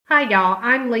Hi y'all,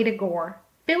 I'm Lita Gore,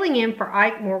 filling in for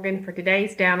Ike Morgan for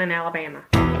today's Down in Alabama.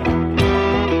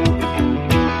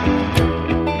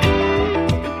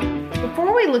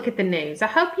 Before we look at the news, I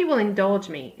hope you will indulge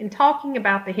me in talking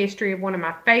about the history of one of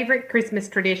my favorite Christmas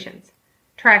traditions,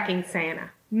 tracking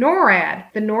Santa.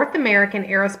 NORAD, the North American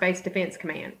Aerospace Defense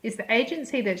Command, is the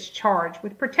agency that's charged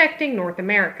with protecting North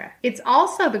America. It's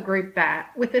also the group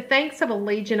that, with the thanks of a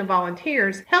legion of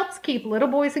volunteers, helps keep little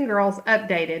boys and girls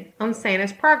updated on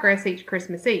Santa's progress each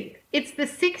Christmas Eve. It's the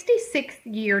 66th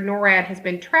year NORAD has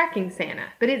been tracking Santa,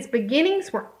 but its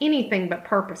beginnings were anything but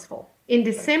purposeful. In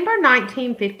December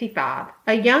 1955,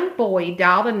 a young boy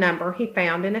dialed a number he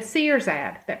found in a Sears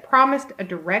ad that promised a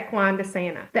direct line to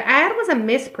Santa. The ad was a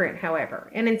misprint,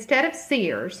 however, and instead of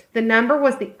Sears, the number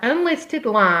was the unlisted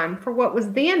line for what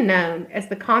was then known as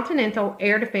the Continental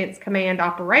Air Defense Command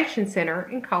Operations Center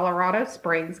in Colorado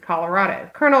Springs, Colorado.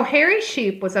 Colonel Harry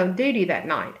Shoup was on duty that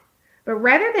night, but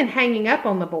rather than hanging up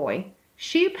on the boy,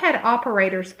 Shoup had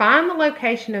operators find the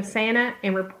location of Santa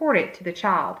and report it to the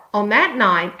child. On that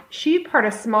night, Shoup heard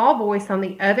a small voice on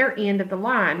the other end of the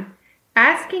line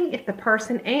asking if the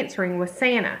person answering was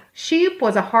Santa. Shoup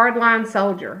was a hardline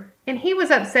soldier, and he was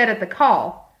upset at the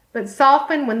call, but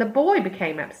softened when the boy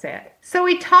became upset. So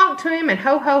he talked to him and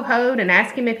ho-ho-hoed and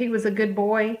asked him if he was a good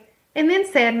boy, and then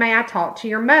said, "May I talk to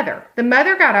your mother?" The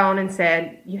mother got on and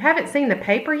said, "You haven't seen the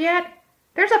paper yet?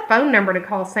 There's a phone number to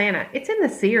call Santa. It's in the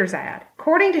Sears ad."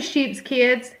 According to Shoup's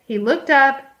kids, he looked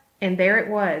up, and there it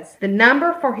was, the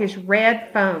number for his red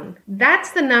phone.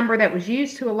 That's the number that was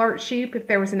used to alert Shoup if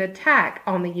there was an attack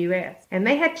on the U.S., and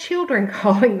they had children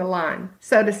calling the line.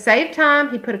 So to save time,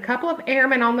 he put a couple of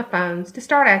airmen on the phones to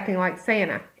start acting like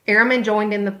Santa. Airmen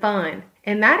joined in the fun,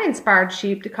 and that inspired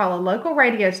Shoup to call a local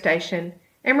radio station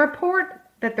and report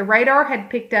that the radar had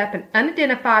picked up an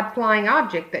unidentified flying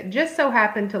object that just so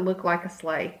happened to look like a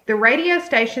sleigh. The radio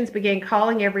stations began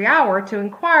calling every hour to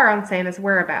inquire on Santa's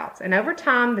whereabouts, and over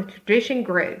time the tradition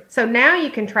grew. So now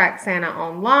you can track Santa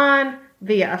online,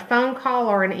 via a phone call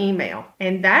or an email.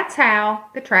 And that's how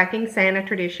the Tracking Santa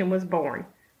tradition was born,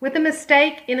 with a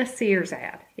mistake in a Sears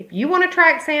ad. If you want to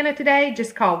track Santa today,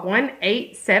 just call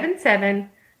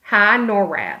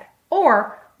 1-877-HI-NORAD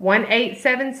or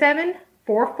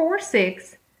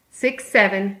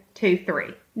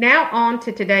 1-877-446-6723. Now on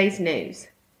to today's news.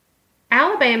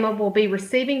 Alabama will be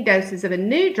receiving doses of a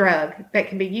new drug that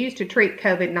can be used to treat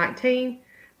COVID-19,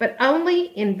 but only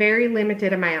in very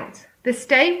limited amounts. The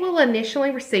state will initially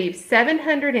receive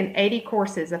 780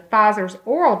 courses of Pfizer's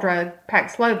oral drug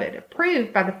Paxlovid,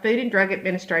 approved by the Food and Drug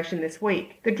Administration this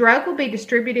week. The drug will be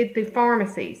distributed through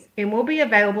pharmacies and will be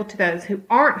available to those who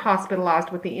aren't hospitalized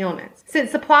with the illness.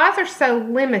 Since supplies are so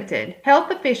limited,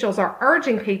 health officials are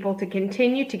urging people to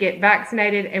continue to get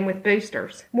vaccinated and with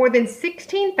boosters. More than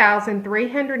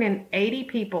 16,380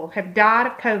 people have died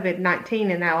of COVID-19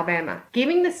 in Alabama,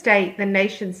 giving the state the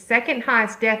nation's second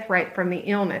highest death rate from the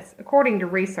illness, according to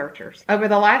researchers. Over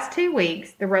the last 2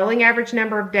 weeks, the rolling average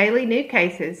number of daily new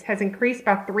cases has increased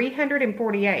by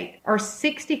 348, or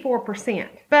 64%.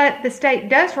 But the state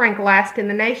does rank last in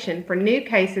the nation for new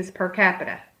cases per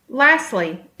capita.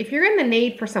 Lastly, if you're in the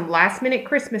need for some last-minute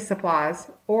Christmas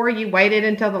supplies, or you waited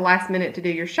until the last minute to do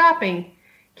your shopping,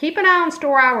 keep an eye on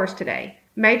store hours today.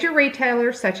 Major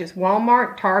retailers such as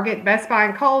Walmart, Target, Best Buy,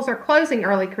 and Kohl's are closing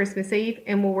early Christmas Eve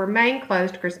and will remain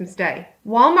closed Christmas Day.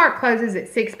 Walmart closes at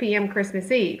 6 p.m. Christmas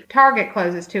Eve. Target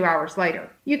closes 2 hours later.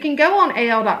 You can go on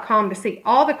AL.com to see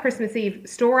all the Christmas Eve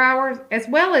store hours, as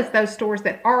well as those stores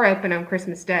that are open on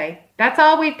Christmas Day. That's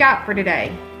all we've got for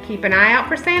today. Keep an eye out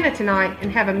for Santa tonight and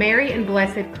have a Merry and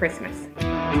blessed Christmas.